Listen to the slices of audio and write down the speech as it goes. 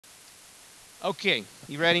Okay,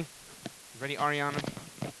 you ready? You ready, Ariana?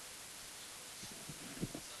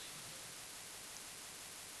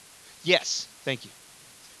 Yes. Thank you.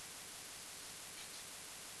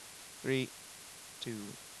 3, 2,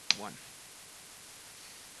 1.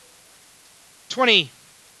 20.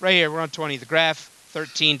 Right here, we're on 20. The graph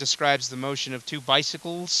 13 describes the motion of two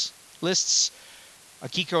bicycles lists,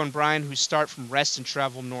 Akiko and Brian, who start from rest and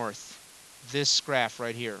travel north. This graph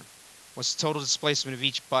right here. What's the total displacement of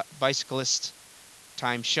each bicyclist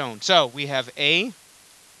time shown? So we have A,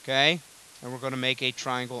 okay, and we're going to make a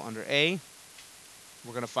triangle under A.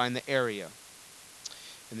 We're going to find the area.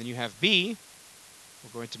 And then you have B.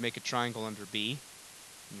 We're going to make a triangle under B.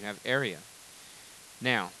 And you have area.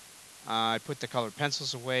 Now, I put the colored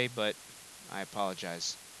pencils away, but I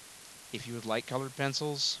apologize. If you would like colored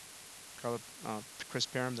pencils, colored Chris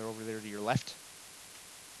Parham, they're over there to your left.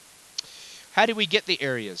 How do we get the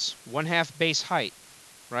areas? 1/2 base height,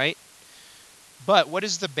 right? But what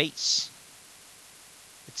is the base?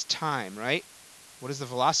 It's time, right? What is the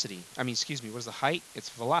velocity? I mean, excuse me, what is the height? It's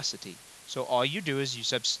velocity. So all you do is you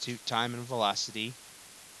substitute time and velocity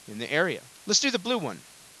in the area. Let's do the blue one,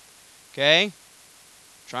 okay?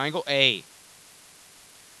 Triangle A.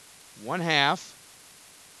 1/2.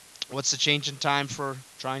 What's the change in time for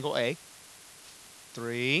triangle A?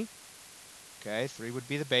 3. Okay, 3 would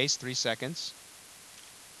be the base, 3 seconds.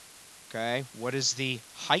 Okay, what is the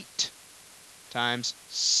height? Times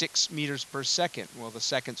 6 meters per second. Well, the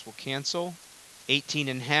seconds will cancel.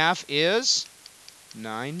 18.5 is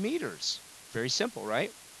 9 meters. Very simple,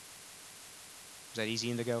 right? Is that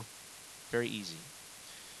easy, Indigo? Very easy.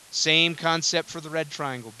 Same concept for the red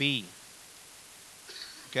triangle, B.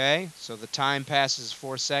 Okay, so the time passes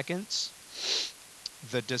 4 seconds.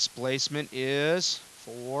 The displacement is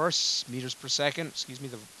 4 meters per second. Excuse me,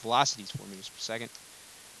 the velocity is 4 meters per second.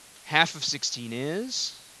 Half of 16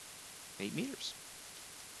 is 8 meters.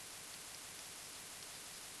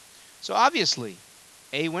 So obviously,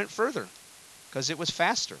 A went further because it was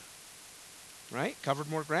faster, right? Covered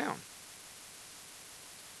more ground.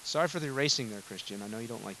 Sorry for the erasing there, Christian. I know you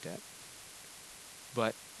don't like that.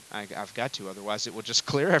 But I've got to, otherwise it will just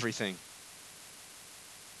clear everything.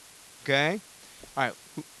 Okay? All right,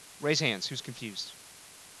 raise hands. Who's confused?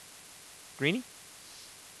 Greenie?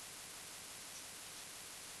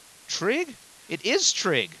 Trig? It is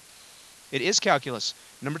trig. It is calculus.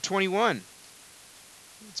 Number 21.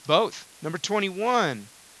 It's both. Number 21.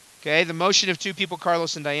 Okay, the motion of two people,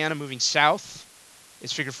 Carlos and Diana, moving south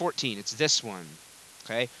is figure 14. It's this one.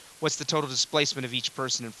 Okay, what's the total displacement of each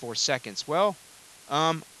person in 4 seconds? Well,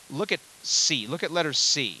 look at C. Look at letter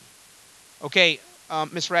C. Okay,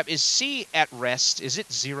 Miss Rapp, is C at rest? Is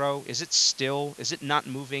it 0? Is it still? Is it not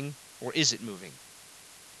moving? Or is it moving?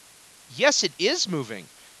 Yes, it is moving.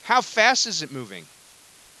 How fast is it moving?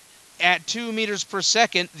 At 2 meters per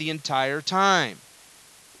second the entire time.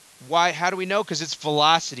 Why? How do we know? Because it's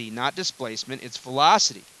velocity, not displacement. It's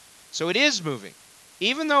velocity. So it is moving.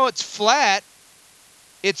 Even though it's flat,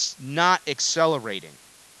 it's not accelerating.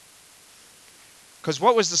 Because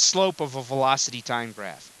what was the slope of a velocity time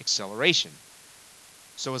graph? Acceleration.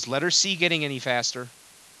 So is letter C getting any faster?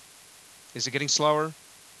 Is it getting slower?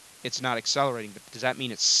 It's not accelerating, but does that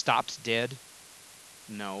mean it's stopped dead?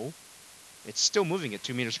 No. It's still moving at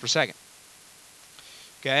 2 meters per second.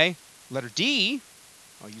 Okay, letter D,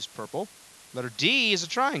 I'll use purple. Letter D is a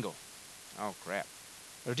triangle. Oh, crap.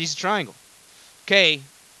 Letter D is a triangle. Okay,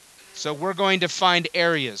 so we're going to find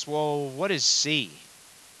areas. Well, what is C?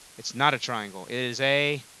 It's not a triangle. It is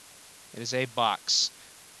a box,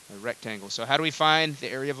 a rectangle. So how do we find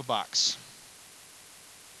the area of a box?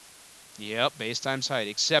 Yep, base times height,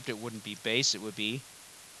 except it wouldn't be base, it would be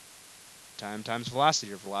time times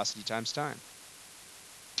velocity, or velocity times time.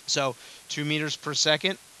 So 2 meters per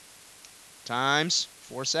second times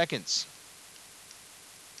 4 seconds.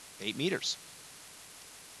 8 meters.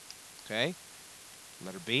 Okay,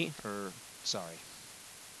 letter B, or sorry,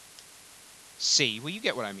 C. Well, you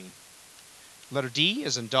get what I mean. Letter D,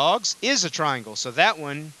 as in dogs, is a triangle. So that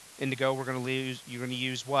one, Indigo, you're going to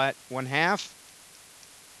use what? 1/2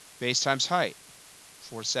 base times height.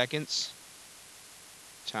 4 seconds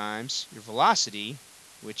times your velocity,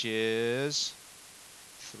 which is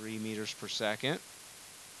 3 meters per second.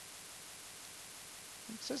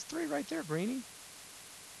 It says 3 right there, Greenie.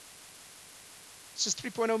 It says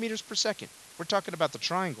 3.0 meters per second. We're talking about the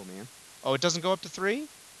triangle, man. Oh, it doesn't go up to 3?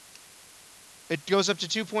 It goes up to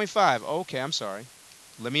 2.5. Okay, I'm sorry.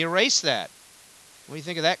 Let me erase that. What do you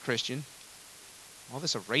think of that, Christian? All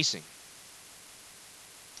this erasing.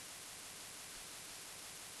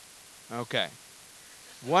 Okay.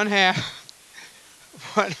 1/2,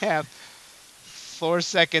 1/2 4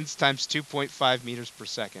 seconds times 2.5 meters per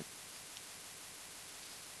second.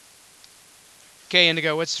 Okay,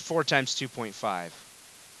 Indigo, what's 4 times 2.5?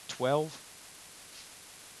 12?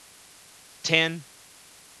 10?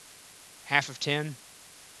 Half of 10?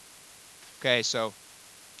 Okay, so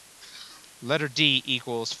letter D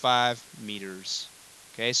equals 5 meters.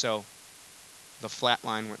 Okay, so the flat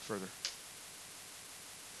line went further.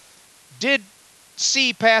 Did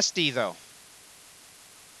C pass D, though?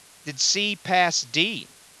 Did C pass D?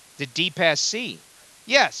 Did D pass C?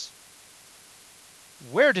 Yes.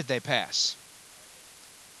 Where did they pass?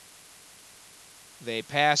 They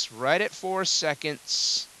passed right at 4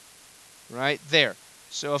 seconds, right there.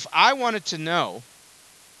 So if I wanted to know,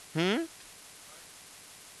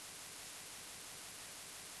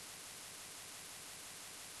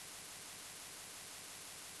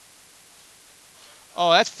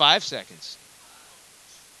 Oh, that's 5 seconds.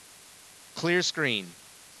 Clear screen.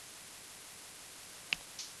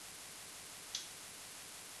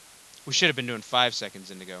 We should have been doing 5 seconds,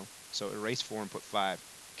 Indigo. So erase 4 and put 5.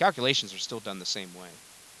 Calculations are still done the same way.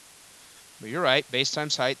 But you're right. Base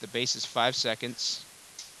times height. The base is 5 seconds.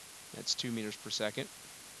 That's 2 meters per second.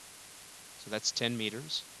 So that's 10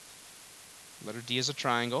 meters. Letter D is a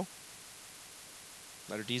triangle.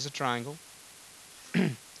 Letter D is a triangle.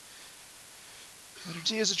 Letter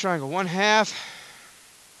D is a triangle. 1/2.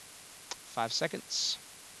 5 seconds.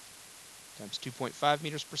 Times 2.5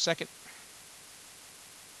 meters per second.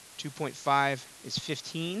 2.5 is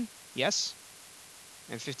 15. Yes.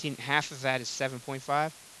 And 15, half of that is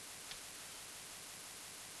 7.5.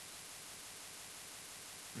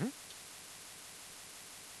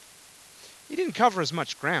 He didn't cover as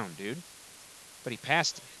much ground, dude. But he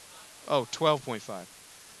passed it. Oh, 12.5.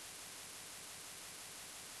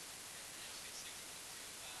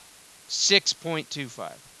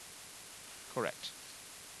 6.25. Correct.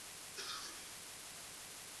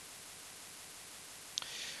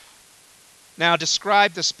 Now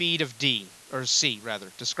describe the speed of D, or C,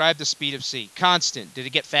 rather. Describe the speed of C. Constant. Did it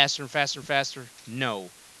get faster and faster and faster? No.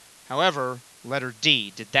 However, letter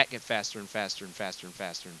D, did that get faster and faster and faster and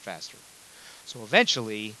faster and faster? So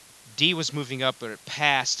eventually, D was moving up, but it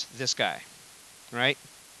passed this guy, right?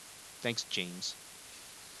 Thanks, James.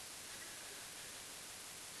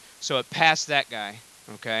 So it passed that guy,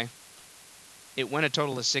 okay? It went a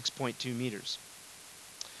total of 6.2 meters.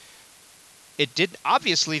 It did,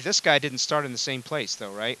 obviously, this guy didn't start in the same place,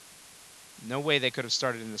 though, right? No way they could have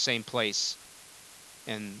started in the same place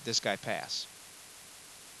and this guy pass.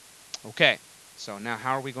 Okay, so now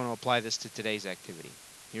how are we going to apply this to today's activity?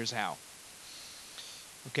 Here's how.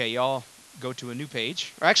 Okay, y'all go to a new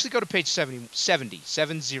page, or actually go to page 70,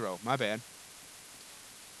 my bad.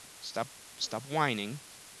 Stop whining.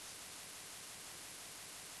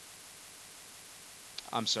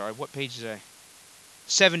 I'm sorry, what page did I?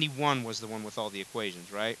 71 was the one with all the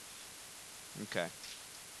equations, right? Okay.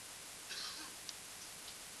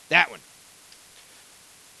 That one.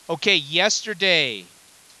 Okay, yesterday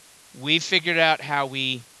we figured out how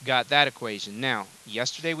we got that equation. Now,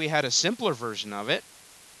 yesterday we had a simpler version of it,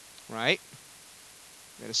 right?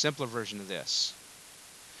 We had a simpler version of this.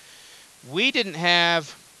 We didn't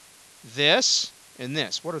have this and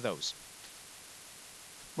this. What are those?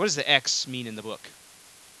 What does the X mean in the book?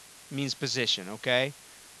 It means position, okay?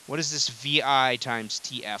 What is this VI times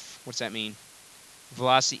TF? What's that mean?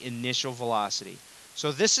 Velocity, initial velocity.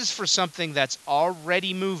 So this is for something that's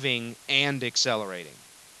already moving and accelerating.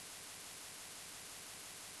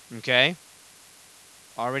 Okay?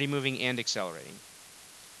 Already moving and accelerating.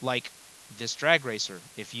 Like this drag racer.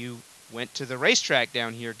 If you went to the racetrack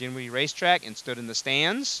down here, Dinwiddie Racetrack, and stood in the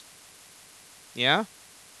stands, yeah?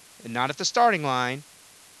 And not at the starting line,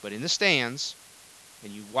 but in the stands,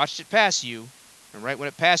 and you watched it pass you, and right when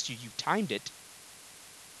it passed you, you timed it,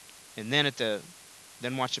 and then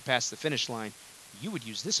then watched it pass the finish line, you would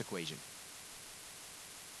use this equation.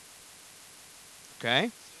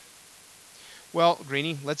 Okay? Well,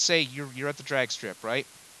 Greenie, let's say you're at the drag strip, right?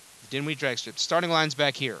 The Dinwiddie drag strip. The starting line's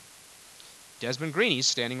back here. Desmond Greenie's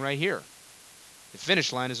standing right here. The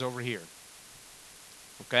finish line is over here.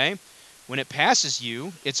 Okay? When it passes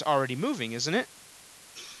you, it's already moving, isn't it?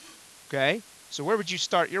 Okay? So where would you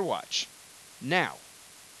start your watch? Now.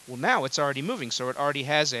 Well, now it's already moving, so it already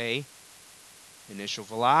has a initial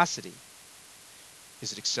velocity.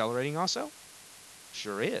 Is it accelerating also?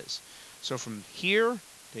 Sure is. So from here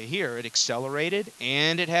to here, it accelerated,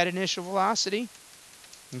 and it had initial velocity.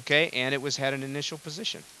 Okay? And it had an initial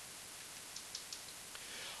position.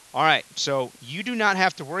 All right, so you do not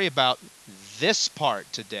have to worry about this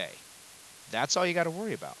part today. That's all you got to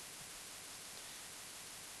worry about.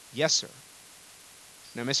 Yes, sir.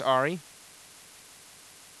 Now, Miss Ari,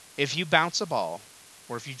 if you bounce a ball,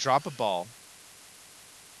 or if you drop a ball,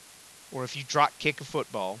 or if you drop kick a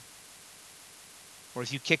football, or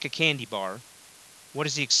if you kick a candy bar, what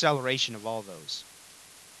is the acceleration of all those?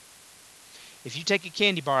 If you take a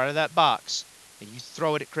candy bar out of that box and you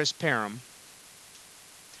throw it at Chris Parham,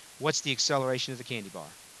 what's the acceleration of the candy bar?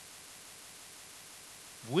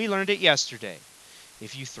 We learned it yesterday.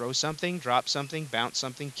 If you throw something, drop something, bounce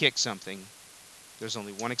something, kick something, there's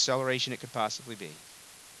only one acceleration it could possibly be.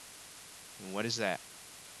 And what is that?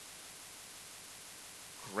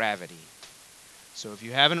 Gravity. So if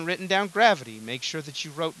you haven't written down gravity, make sure that you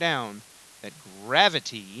wrote down that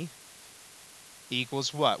gravity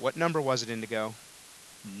equals what? What number was it, Indigo?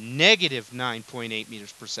 Negative 9.8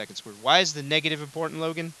 meters per second squared. Why is the negative important,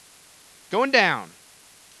 Logan? Going down.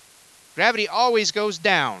 Gravity always goes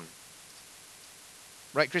down.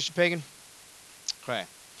 Right, Christian Pagan? Okay.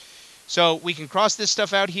 So we can cross this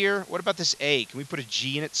stuff out here. What about this A? Can we put a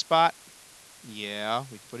G in its spot? Yeah,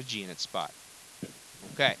 we can put a G in its spot.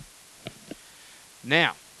 Okay.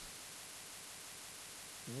 Now,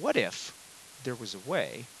 what if there was a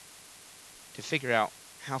way to figure out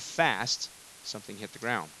how fast something hit the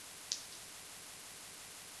ground?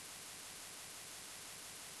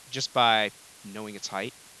 Just by knowing its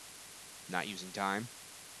height, not using time.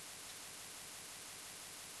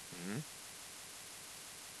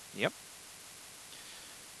 Yep.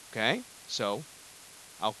 Okay, so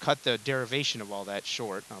I'll cut the derivation of all that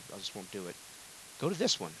short. I just won't do it. Go to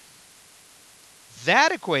this one.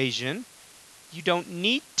 That equation, you don't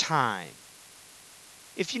need time.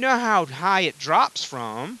 If you know how high it drops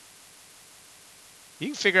from, you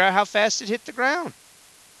can figure out how fast it hit the ground.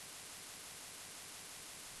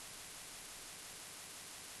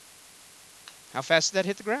 How fast did that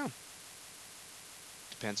hit the ground?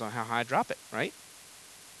 Depends on how high I drop it, right?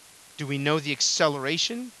 Do we know the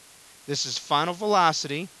acceleration? This is final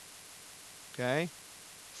velocity, okay?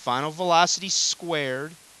 Final velocity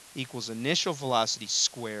squared equals initial velocity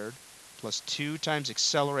squared plus 2 times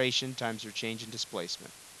acceleration times your change in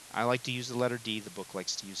displacement. I like to use the letter D. The book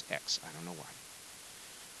likes to use X. I don't know why.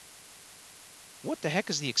 What the heck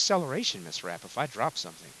is the acceleration, Miss Rapp, if I drop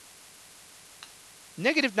something?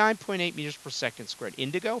 Negative 9.8 meters per second squared.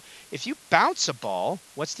 Indigo, if you bounce a ball,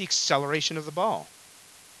 what's the acceleration of the ball?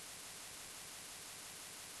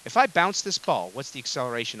 If I bounce this ball, what's the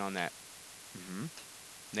acceleration on that?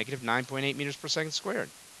 Negative 9.8 meters per second squared.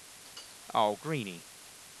 Oh, greenie.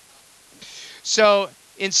 So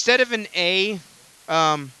instead of an A,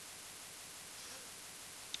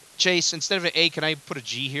 Chase, instead of an A, can I put a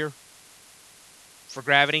G here for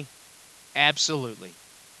gravity? Absolutely.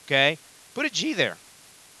 Okay? Put a G there.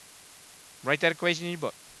 Write that equation in your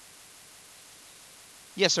book.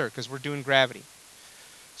 Yes, sir, because we're doing gravity.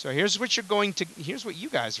 So here's what you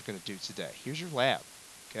guys are going to do today. Here's your lab.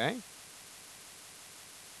 Okay?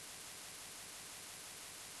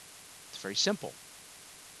 It's very simple.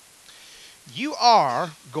 You are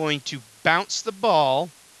going to bounce the ball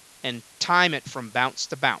and time it from bounce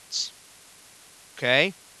to bounce.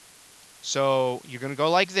 Okay? So you're going to go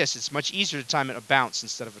like this. It's much easier to time it a bounce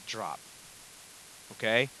instead of a drop.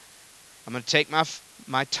 Okay? I'm going to take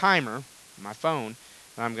my timer, my phone,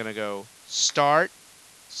 and I'm going to go start,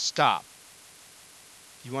 stop.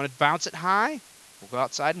 You want to bounce it high? We'll go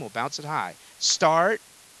outside and we'll bounce it high. Start,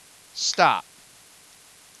 stop.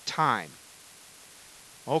 Time.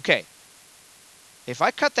 Okay. If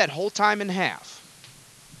I cut that whole time in half,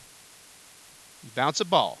 you bounce a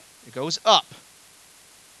ball. It goes up.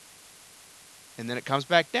 And then it comes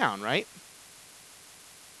back down, right?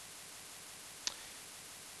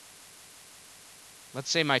 Let's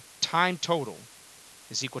say my time total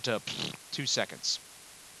is equal to 2 seconds.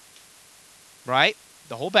 Right?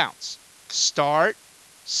 The whole bounce. Start,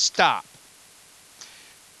 stop.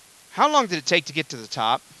 How long did it take to get to the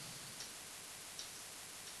top?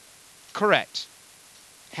 Correct.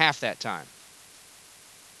 Half that time.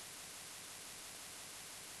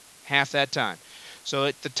 Half that time. So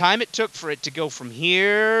the time it took for it to go from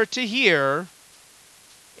here to here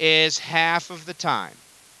is half of the time.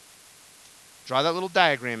 Draw that little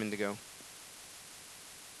diagram, Indigo.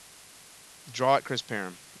 Draw it, Chris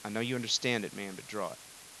Parham. I know you understand it, man, but draw it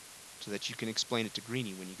so that you can explain it to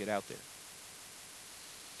Greenie when you get out there.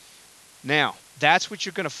 Now, that's what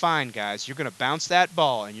you're going to find, guys. You're going to bounce that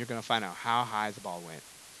ball, and you're going to find out how high the ball went.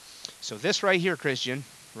 So this right here, Christian,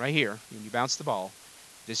 right here, when you bounce the ball,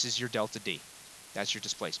 this is your delta D. That's your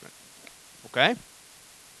displacement. Okay?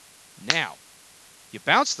 Now, you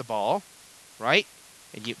bounce the ball, right?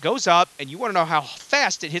 And it goes up, and you want to know how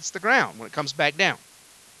fast it hits the ground when it comes back down.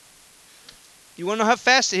 You want to know how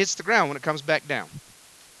fast it hits the ground when it comes back down.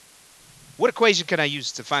 What equation can I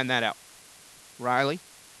use to find that out? Riley,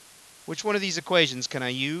 which one of these equations can I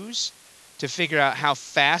use to figure out how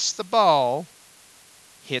fast the ball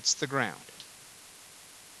hits the ground?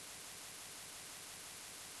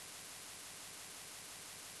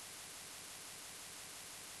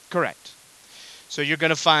 Correct. So you're going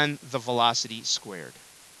to find the velocity squared.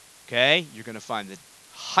 Okay? You're going to find the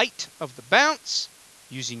height of the bounce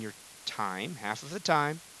using your time, half of the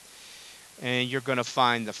time, and you're going to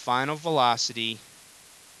find the final velocity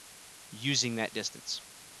using that distance.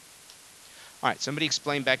 All right, somebody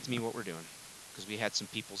explain back to me what we're doing, because we had some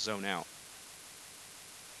people zone out.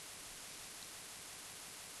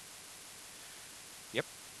 Yep.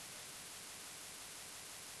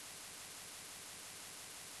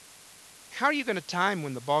 How are you going to time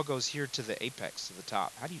when the ball goes here to the apex, to the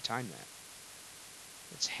top? How do you time that?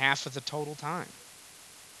 It's half of the total time.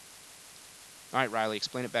 All right, Riley,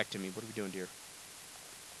 explain it back to me. What are we doing, dear?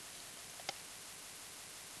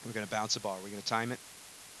 We're going to bounce the ball. Are we going to time it?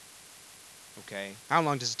 Okay. How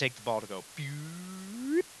long does it take the ball to go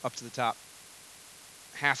up to the top?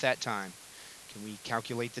 Half that time. Can we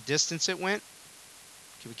calculate the distance it went?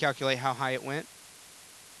 Can we calculate how high it went?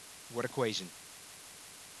 What equation?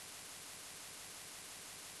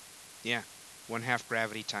 Yeah, 1/2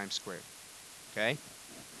 gravity times squared. Okay.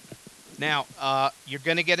 Now, you're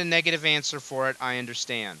going to get a negative answer for it. I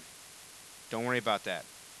understand. Don't worry about that.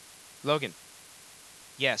 Logan,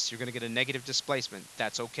 yes, you're going to get a negative displacement.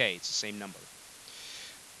 That's okay. It's the same number.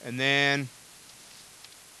 And then,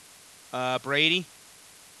 Brady,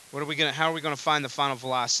 how are we going to find the final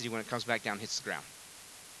velocity when it comes back down and hits the ground?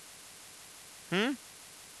 Hmm?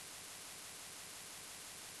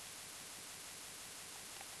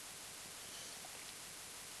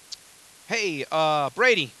 Hey,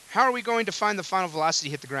 Brady, how are we going to find the final velocity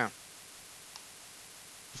hit the ground?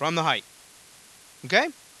 From the height. Okay?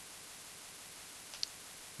 And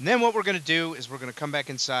then what we're going to do is we're going to come back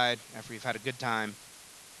inside after we've had a good time,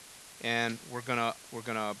 and we're gonna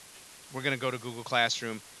go to Google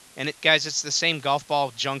Classroom. And guys, it's the same golf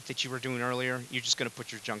ball junk that you were doing earlier. You're just gonna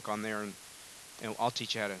put your junk on there, and I'll show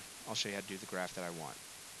you how to do the graph that I want.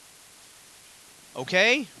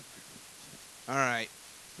 Okay? All right.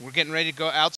 We're getting ready to go out.